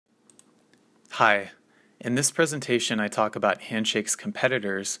Hi, in this presentation I talk about Handshake's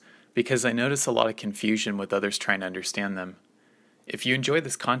competitors because I notice a lot of confusion with others trying to understand them. If you enjoy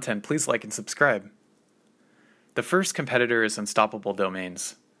this content, please like and subscribe. The first competitor is Unstoppable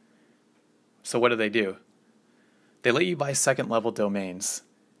Domains. So what do? They let you buy second-level domains.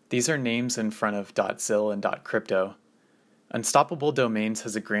 These are names in front of .zil and .crypto. Unstoppable Domains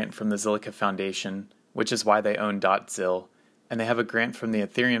has a grant from the Zilliqa Foundation, which is why they own .zil, and they have a grant from the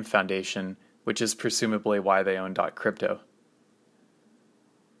Ethereum Foundation, which is presumably why they own .crypto.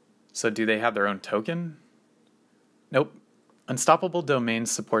 So do they have their own token? Nope. Unstoppable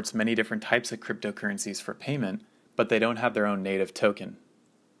Domains supports many different types of cryptocurrencies for payment, but they don't have their own native token.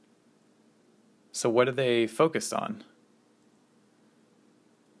 So what are they focused on?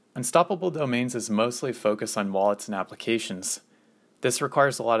 Unstoppable Domains is mostly focused on wallets and applications. This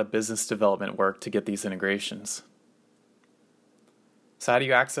requires a lot of business development work to get these integrations. So how do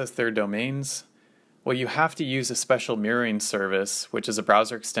you access their domains? Well, you have to use a special mirroring service, which is a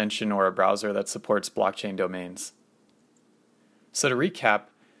browser extension or a browser that supports blockchain domains. So to recap,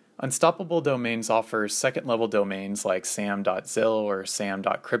 Unstoppable Domains offers second-level domains like sam.zil or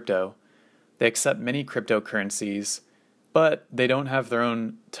sam.crypto. They accept many cryptocurrencies, but they don't have their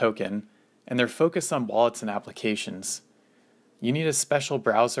own token, and they're focused on wallets and applications. You need a special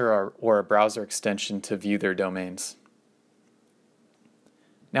browser or a browser extension to view their domains.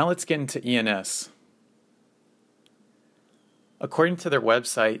 Now let's get into ENS. According to their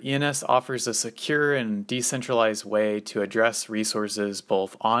website, ENS offers a secure and decentralized way to address resources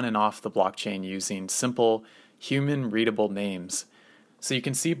both on and off the blockchain using simple, human-readable names. So you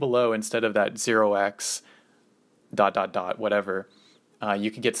can see below, instead of that 0x ... whatever,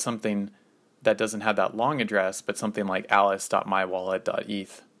 you can get something that doesn't have that long address, but something like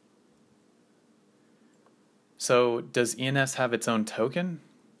alice.mywallet.eth. So does ENS have its own token?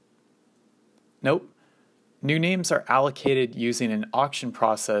 Nope. New names are allocated using an auction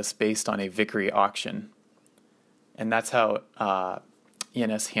process based on a Victory auction. And that's how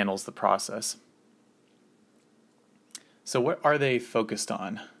ENS handles the process. So what are they focused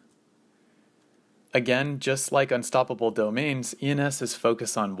on? Again, just like Unstoppable Domains, ENS is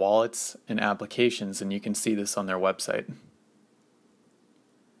focused on wallets and applications, and you can see this on their website.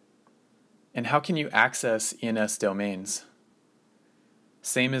 And how can you access ENS domains?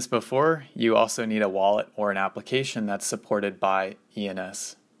 Same as before, you also need a wallet or an application that's supported by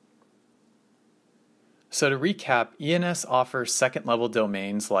ENS. So to recap, ENS offers second-level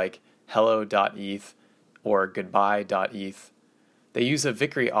domains like hello.eth or goodbye.eth. They use a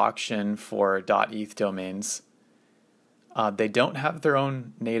Victory auction for .eth domains. They don't have their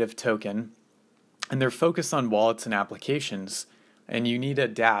own native token, and they're focused on wallets and applications, and you need a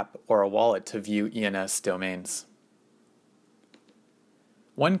dApp or a wallet to view ENS domains.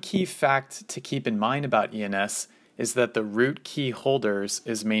 One key fact to keep in mind about ENS is that the root key holders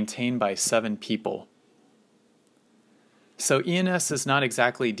is maintained by 7 people. So ENS is not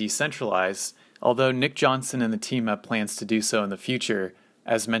exactly decentralized, although Nick Johnson and the team have plans to do so in the future,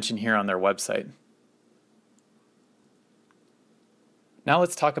 as mentioned here on their website. Now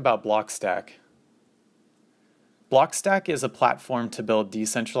let's talk about Blockstack. Blockstack is a platform to build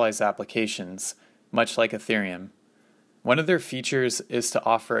decentralized applications, much like Ethereum. One of their features is to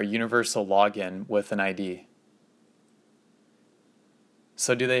offer a universal login with an ID.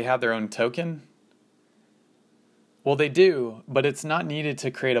 So do they have their own token? Well, they do, but it's not needed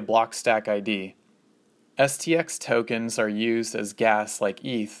to create a Blockstack ID. STX tokens are used as gas like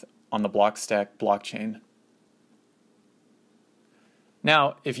ETH on the Blockstack blockchain.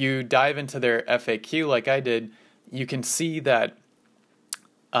 Now, if you dive into their FAQ like I did, you can see that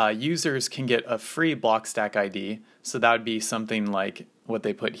users can get a free Blockstack ID, so that would be something like what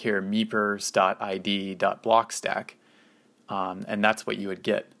they put here, meepers.id.blockstack, and that's what you would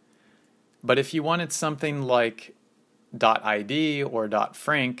get. But if you wanted something like .id or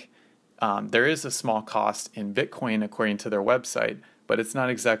 .frank, there is a small cost in Bitcoin according to their website, but it's not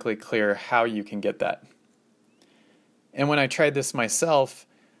exactly clear how you can get that. And when I tried this myself,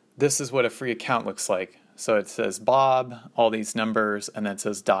 this is what a free account looks like. So it says Bob, all these numbers, and then it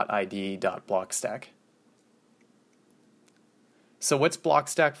says .id.blockstack. So what's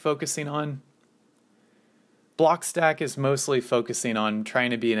Blockstack focusing on? Blockstack is mostly focusing on trying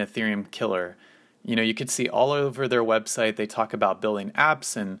to be an Ethereum killer. You know, you could see all over their website they talk about building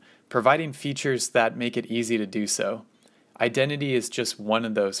apps and providing features that make it easy to do so. Identity is just one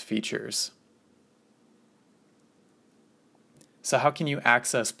of those features. So how can you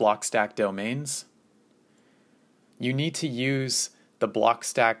access Blockstack domains? You need to use the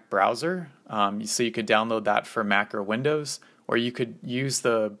Blockstack browser, so you could download that for Mac or Windows, or you could use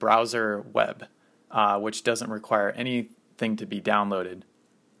the browser web, which doesn't require anything to be downloaded.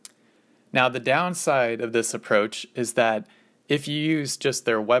 Now, the downside of this approach is that if you use just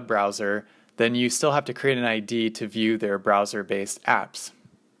their web browser, then you still have to create an ID to view their browser-based apps.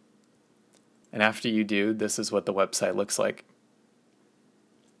 And after you do, this is what the website looks like.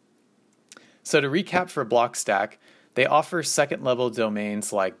 So to recap for Blockstack, they offer second-level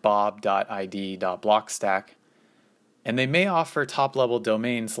domains like bob.id.blockstack, and they may offer top-level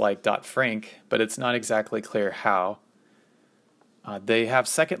domains like .frank, but it's not exactly clear how. They have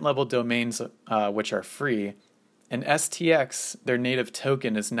second-level domains which are free, and STX, their native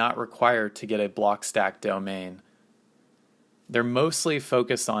token, is not required to get a Blockstack domain. They're mostly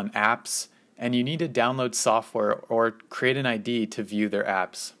focused on apps, and you need to download software or create an ID to view their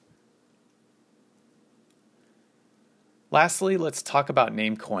apps. Lastly, let's talk about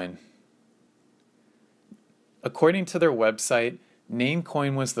Namecoin. According to their website,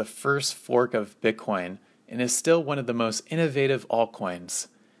 Namecoin was the first fork of Bitcoin and is still one of the most innovative altcoins.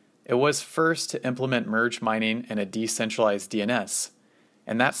 It was first to implement merge mining and a decentralized DNS,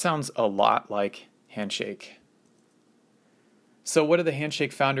 and that sounds a lot like Handshake. So what do the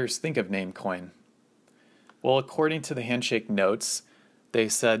Handshake founders think of Namecoin? Well, according to the Handshake notes, they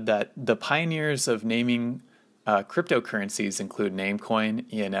said that the pioneers of naming cryptocurrencies include Namecoin,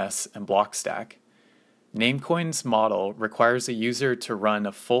 ENS, and Blockstack. Namecoin's model requires a user to run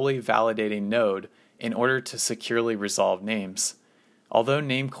a fully validating node in order to securely resolve names. Although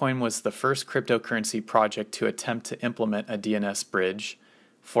Namecoin was the first cryptocurrency project to attempt to implement a DNS bridge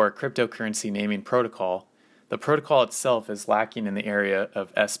for a cryptocurrency naming protocol, the protocol itself is lacking in the area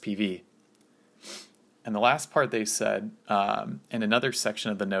of SPV. And the last part they said, in another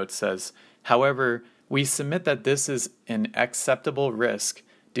section of the note says, however, we submit that this is an acceptable risk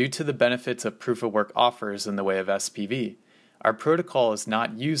due to the benefits of proof-of-work offers in the way of SPV. Our protocol is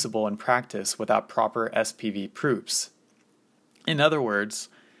not usable in practice without proper SPV proofs. In other words,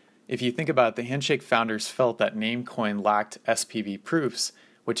 if you think about it, the Handshake founders felt that Namecoin lacked SPV proofs,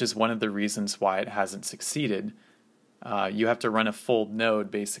 which is one of the reasons why it hasn't succeeded. You have to run a full node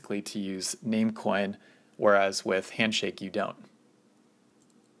basically to use Namecoin, whereas with Handshake you don't.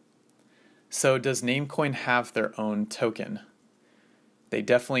 So does Namecoin have their own token? They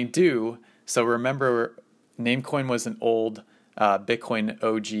definitely do. So remember, Namecoin was an old Bitcoin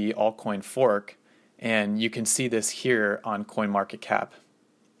OG altcoin fork, and you can see this here on CoinMarketCap.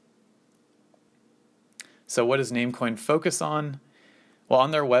 So what does Namecoin focus on? Well,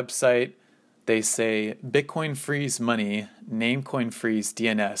 on their website, they say Bitcoin frees money, Namecoin frees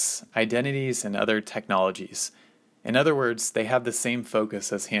DNS, identities, and other technologies. In other words, they have the same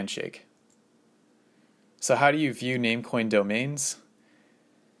focus as Handshake. So how do you view Namecoin domains?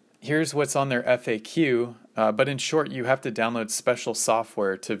 Here's what's on their FAQ, but in short, you have to download special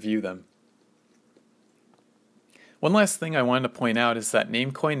software to view them. One last thing I wanted to point out is that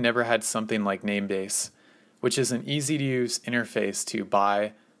Namecoin never had something like Namebase, which is an easy-to-use interface to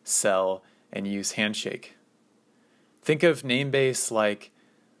buy, sell, and use Handshake. Think of Namebase like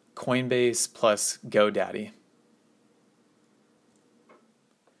Coinbase plus GoDaddy.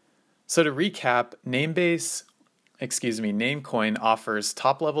 So to recap, Namecoin offers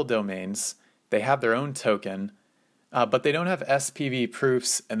top-level domains. They have their own token, but they don't have SPV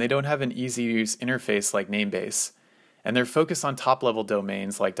proofs, and they don't have an easy-to-use interface like Namebase. And they're focused on top-level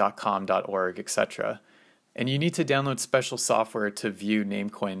domains like .com, .org, etc. And you need to download special software to view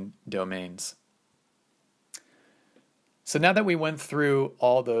Namecoin domains. So now that we went through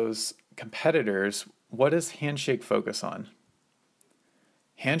all those competitors, what does Handshake focus on?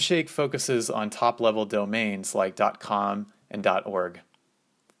 Handshake focuses on top-level domains like .com and .org.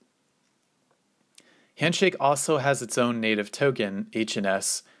 Handshake also has its own native token,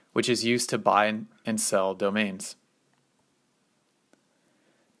 HNS, which is used to buy and sell domains.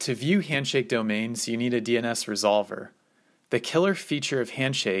 To view Handshake domains, you need a DNS resolver. The killer feature of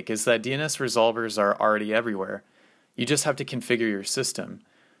Handshake is that DNS resolvers are already everywhere. You just have to configure your system.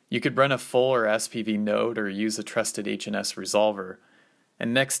 You could run a full or SPV node or use a trusted HNS resolver.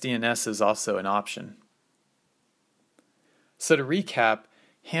 And NextDNS is also an option. So to recap,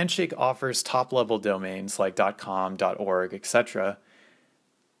 Handshake offers top-level domains like .com, .org, etc.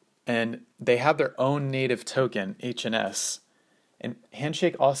 And they have their own native token, HNS. And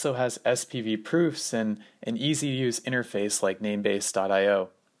Handshake also has SPV proofs and an easy-to-use interface like Namebase.io.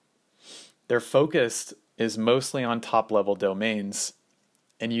 Their focus is mostly on top-level domains,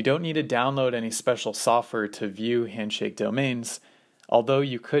 and you don't need to download any special software to view Handshake domains, although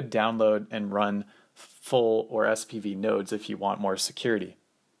you could download and run full or SPV nodes if you want more security.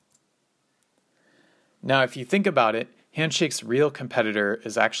 Now, if you think about it, Handshake's real competitor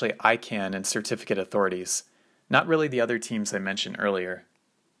is actually ICANN and certificate authorities, not really the other teams I mentioned earlier.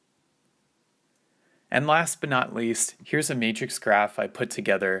 And last but not least, here's a matrix graph I put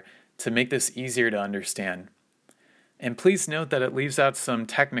together to make this easier to understand. And please note that it leaves out some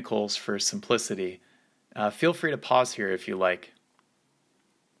technicals for simplicity. Feel free to pause here if you like.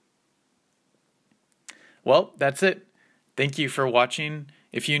 Well, that's it. Thank you for watching.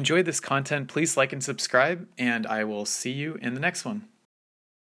 If you enjoyed this content, please like and subscribe, and I will see you in the next one.